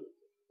waardeer nie,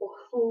 of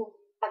voel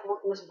ek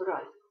word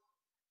misbruik,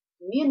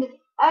 meen dit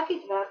ek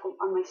het werk om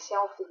aan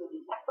myself te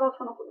doen. Ek praat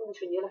van op 'n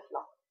emosionele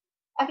vlak.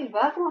 Ek het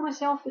werk om aan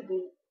myself te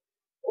doen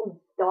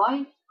om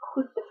daai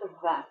goed te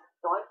verwerk,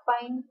 daai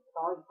pyn,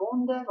 daai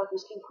wonde wat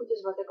miskien goed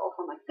is wat ek al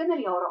van my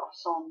kinderjare af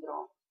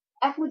saamdra.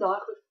 Ek moet daai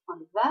goed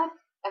aan werk,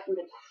 ek moet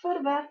dit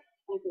verwerk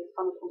en ek moet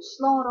van dit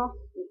ontslaa raak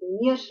en dit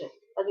neersit,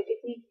 dat ek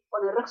dit nie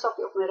van 'n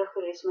rugsakkie op my rug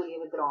vir res van my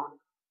lewe dra nie.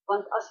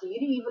 Want as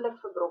hierdie huwelik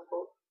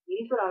verbrokkel,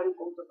 hierdie verhouding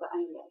kom tot 'n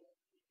einde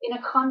en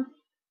ek gaan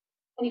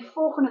in die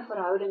volgende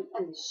verhouding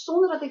in,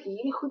 sonder dat ek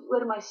hierdie goed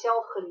oor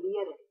myself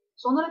geleer het,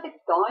 sonder dat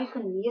ek daai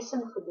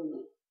genesing gedoen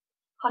het,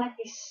 gaan ek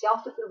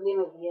dieselfde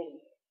probleme weer hê.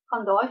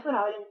 Gaan daai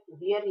verhouding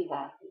weer nie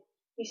werk nie.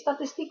 Die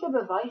statistieke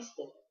bewys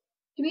dit.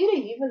 Tweede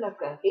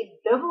huwelike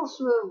het dubbel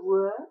so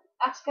hoë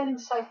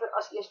egskeidingssyfer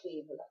as eerste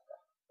huwelike.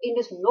 En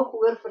dis nog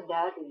hoër vir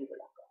derde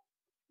huwelike.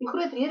 Die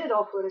groot rede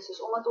daarvoor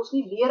is omdat ons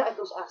nie leer uit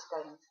ons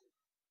egskeidings nie.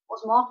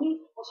 Ons maak nie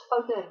ons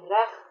foute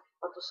reg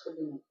wat ons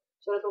gedoen het,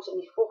 sodat ons in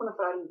die volgende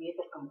verhouding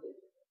beter kan doen.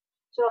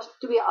 So daar's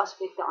 2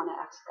 aspekte aan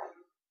 'n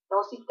egskeiding.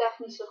 Daar's die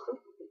tegniese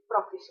goed, die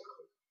praktiese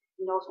goed.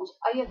 En daar's ons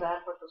eie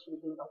werk wat ons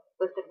moet doen wat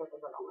bitter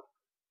belangrik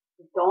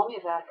is.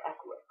 Daarmee werk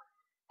ek ook.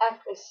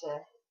 Ek is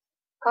 'n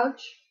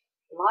coach,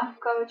 life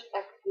coach,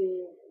 ek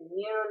doen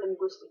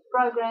neuro-linguistic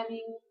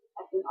programming,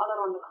 ek doen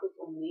allerhande goed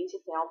om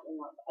mense te help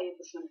om hulle eie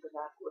persoonlike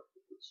werk ook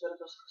te doen,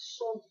 sodat ons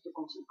gesond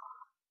toekoms in kan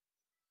gaan.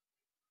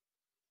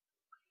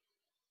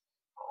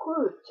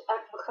 Goed,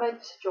 ek begryp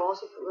die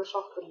situasie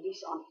veroorsaak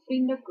verlies aan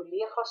vriende,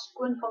 kollegas,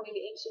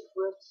 skoonfamilie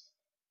ensovoorts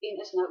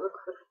en is nou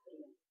ook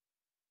vervreemd.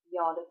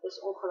 Ja, dit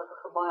is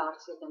ongelukkig 'n baie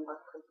hartseer ding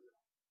wat gebeur.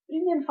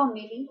 Vriende en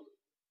familie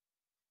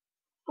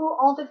voel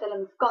altyd hulle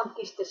moet kant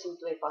kies tussen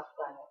 2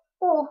 partye,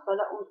 of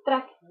hulle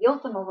onttrek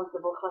heeltemal want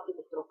hulle wil glad nie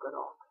betrokke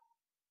raak.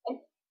 En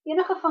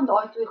enige van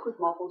daai 2 goed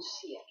maak ons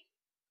seer.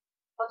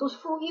 Want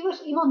ons voel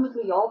iewers iemand moet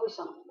lojaal wees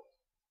aan ons.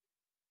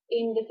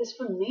 En dit is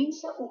vir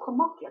mense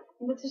ongemaklik.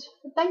 En dit is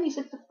vir party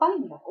mense te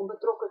pynlik om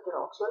betrokke te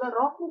raak. So hulle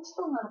raak net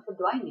stil en hulle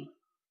verdwyn nie.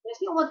 En dit is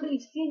nie omdat hulle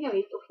iets teen jou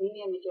het of nie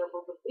meer met jou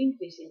wil bevriend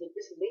wees nie. Dit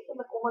is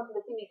letterlik omdat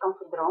hulle dit nie meer kan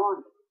verdra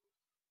nie.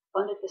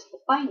 Want dit is te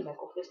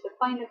pynlik of dit is te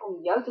pynlik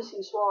om jou te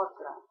sien swaar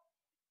kry.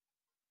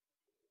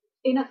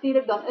 En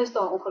natuurlik dan is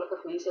daar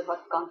ongelukkig mense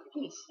wat kan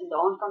kies en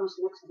daaraan kan ons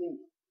niks doen.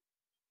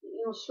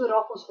 En ons so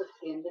raak ons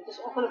vervreemd. Dit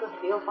is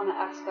ongelukkig deel van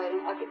 'n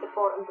egskeiding. Ek het 'n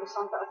paar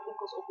interessante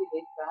artikels op die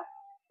webwerf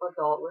wat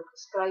daaroor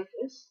geskryf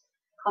is.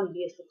 Gaan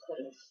lees dit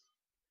gerus.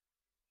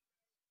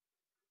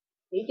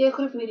 Het jy 'n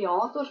groep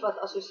mediators wat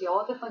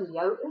assosiate van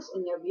jou is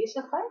in jou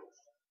besigheid?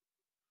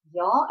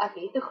 Ja, ek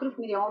het 'n groep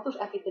mediators.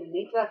 Ek het 'n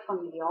netwerk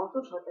van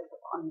mediators wat ek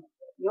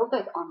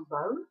heeltyd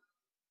aanbou.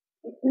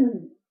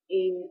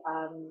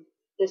 En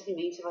dis die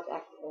mense wat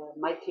ek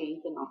my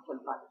kliënte na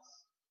verwys.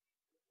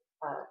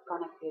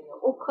 kan ek deur jou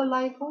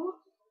opgelei word,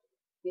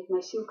 met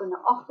my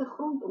sielkundige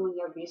agtergrond om in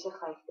jou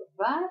besigheid te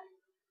werk.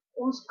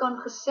 Ons kan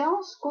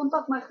gesels,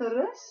 kontak my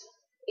gerus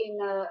en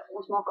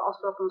ons maak 'n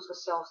afspraak en ons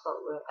gesels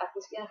daaroor. Ek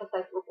is enige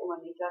tyd ook om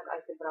 'n netwerk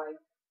uit te brei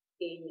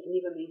en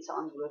nuwe mense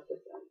aan boord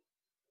te bring.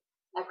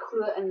 Ek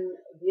glo in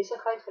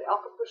besigheid vir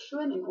elke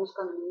persoon en ons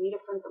kan maniere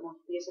vind om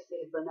ons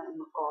besighede binne in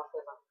mekaar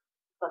te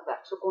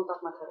werk. So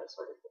kontak my gerus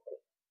wat dit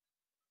betref.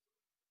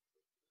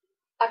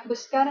 Ek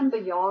beskerm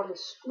bejaarde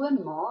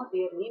skoonma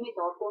deur nie met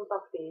haar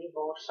kontak te hê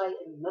waar sy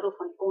in die middel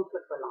van die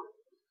konflik beland.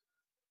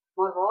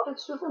 Maar waar dit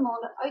soveel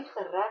maande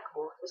uitgerek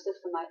word, is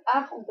dit vir my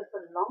erg om te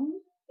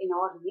verlang en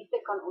haar nie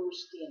te kan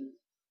ondersteun.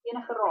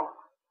 Enige raad?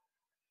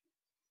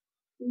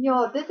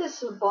 Ja, dit is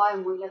so baie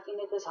moeilik en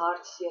dit is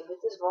hartseer.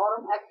 Dit is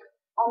waarom ek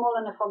almal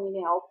in 'n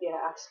familie help deur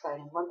 'n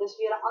egskeiding, want dit is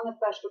weer 'n ander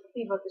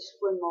perspektief wat 'n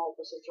skoonma op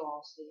 'n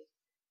situasie het.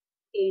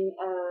 En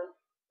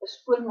 'n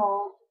skoonma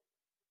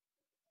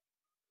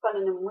kan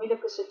in 'n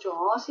moeilike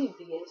situasie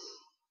wees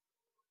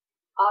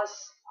as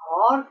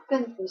haar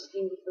kind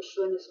miskien die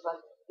persoon is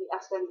wat die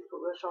egskeiding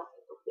veroorsaak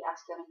het of die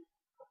egskeiding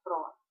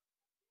gevra het.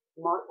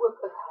 Maar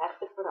ook 'n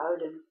hegte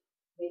verhouding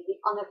met die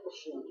ander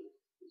persoon,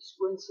 die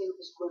skoonseun of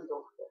die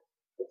skoondogter.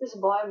 Dit is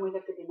baie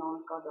moeilike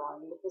dinamika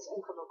daai en dit is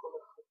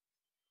ingewikkelde goed.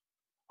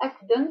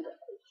 Ek dink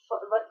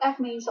wat ek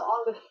mense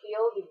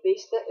aanbeveel, die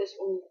beste is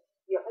om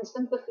jou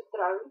instink te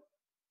vertrou,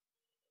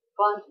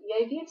 want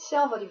jy weet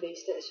self wat die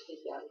beste is vir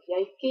jou.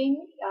 Jy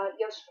ken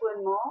jou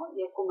skoonma,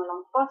 jy kom 'n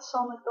lang pad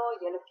saam met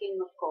haar, julle ken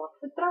mekaar.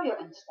 Vertrou jou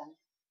instink.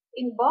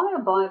 En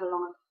baie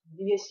belangrik,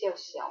 wees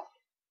jouself.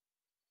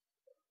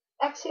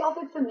 Ek sê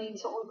altyd vir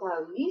mense,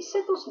 onthou, hier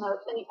sit ons nou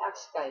in die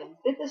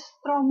egskeiding. Dit is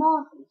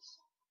traumaties.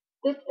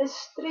 Dit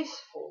is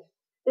stresvol.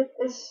 Dit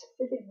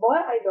het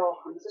baie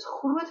uitdagings. Dit is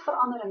groot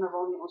veranderinge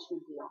waarmee ons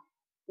moet deel.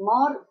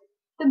 Maar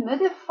te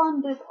midde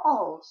van dit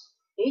alles,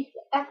 het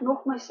ek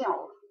nog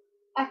myself.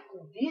 Ek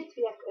weet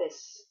wie ek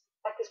is.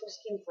 Ek is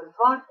miskien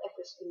verward, ek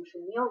is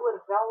emosioneel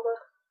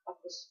oorweldig, ek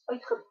is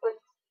uitgeput,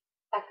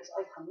 ek is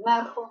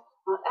uitgemergel,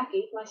 maar ek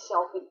het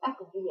myself en ek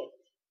weet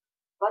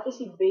wat is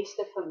die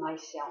beste vir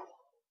myself.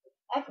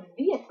 Ek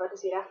weet wat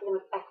is die regte ding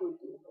wat ek moet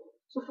doen.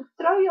 So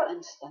vertrou jou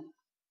instink.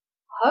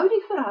 Hou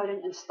die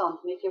verhouding in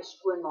stand met jou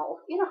skoonma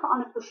of enige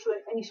ander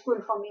persoon in die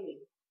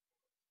skoonfamilie.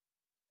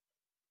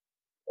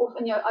 Of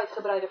in jou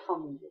uitgebreide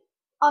familie.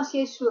 As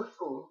jy so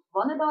voel,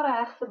 wanneer daar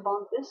 'n hegte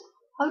band is,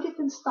 hou dit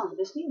in stand.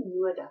 Dis nie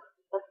nodig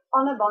dat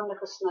alle bande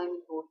gesny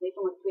moet word net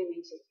omdat twee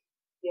mense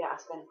deur 'n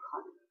egskeiding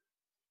gaan.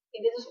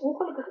 En dit is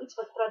ongelukkig iets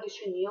wat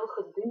tradisioneel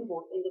gedoen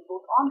word en dit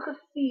word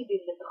aangevuur deur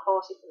die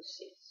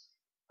litigasieproses.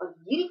 Want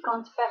hierdie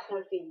kant veg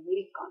nou teen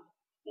hierdie kant.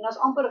 En as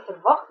amper 'n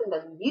verwagting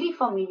dat hierdie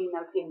familie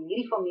nou teen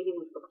hierdie familie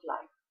moet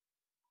beklei.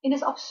 En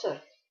dis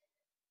absurd.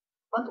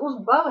 Want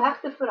ons bou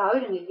hegte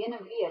verhoudinge heen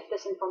en weer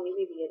tussen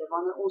familielede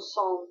wanneer ons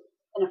saam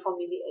in 'n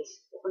familie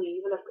is, of in 'n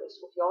huwelik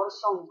is, of jare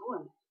saam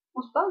woon.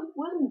 Ons bou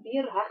oor en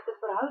weer hegte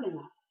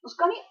verhoudinge. Ons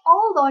kan nie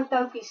al daai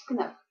touwtjies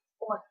knip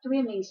omdat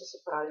twee mense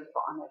se verhouding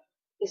verander.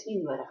 Dis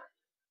nie nodig.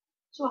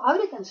 So hou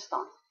dit in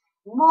stand.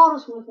 Maar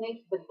ons moet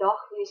net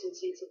bedag wees en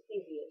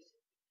sensitief wees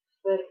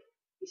vir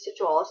die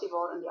situasie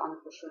waarin die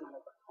ander persoon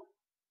hulle bevind.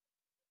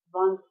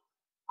 Want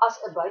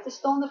as 'n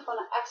buitestander van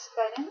 'n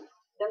egskeiding,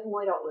 dink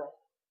mooi daaroor.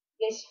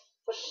 Jy's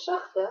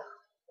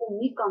versigtig om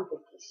nie kant te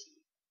kies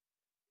nie.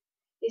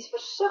 Jy's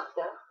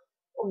versigtig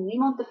om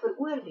niemand te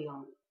veroordeel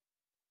nie.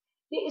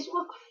 Jy is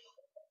ook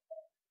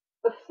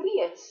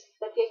bevrees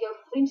dat jy jou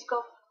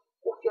vriendskap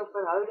of jou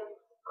verhouding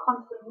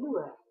gaan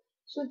verloor.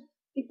 So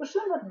die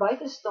persoon wat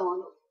buite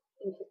staan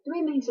en vir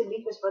twee mense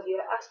lief is wat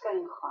deur 'n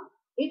egskeiding gaan,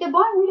 het 'n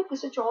baie moeilike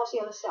situasie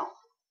hulle self.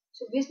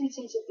 So wees net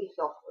sensitief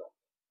daarvoor.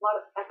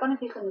 Maar ek kan dit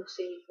nie genoeg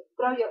sê nie,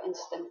 vertrou jou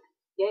instink.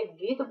 Jy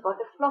weet op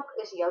watter vlak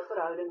is jou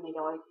verhouding met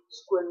daai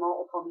skoonma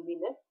of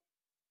familielid.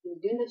 En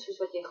doen dit soos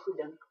wat jy goed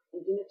dink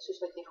en doen dit soos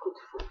wat jy goed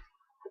voel.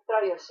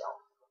 Vertrou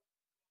jouself.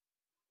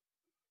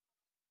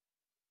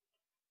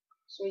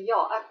 So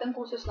ja, ek dink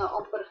ons is nou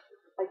amper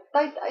uit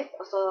tyd uit.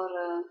 As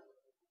daar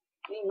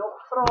nie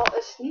nog vrae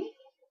is nie,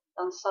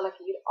 dan sal ek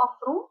hier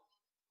afrond.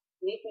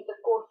 Net met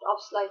 'n kort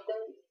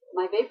afsluiting.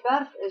 My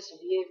webwerf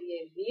is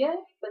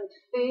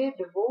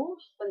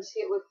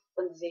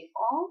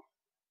www.fairdivorce.co.za.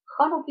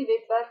 Gaan op die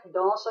webwerf,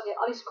 daar sal jy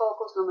al die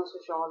skakels na my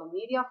sosiale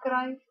media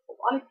kry, op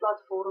al die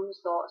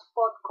platforms, daar is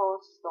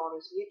podcasts, daar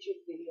is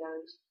YouTube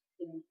video's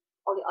en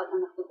al die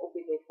inligting op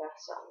die webwerf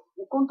self.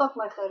 Kontak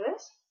my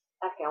gerus,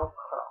 ek help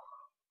graag.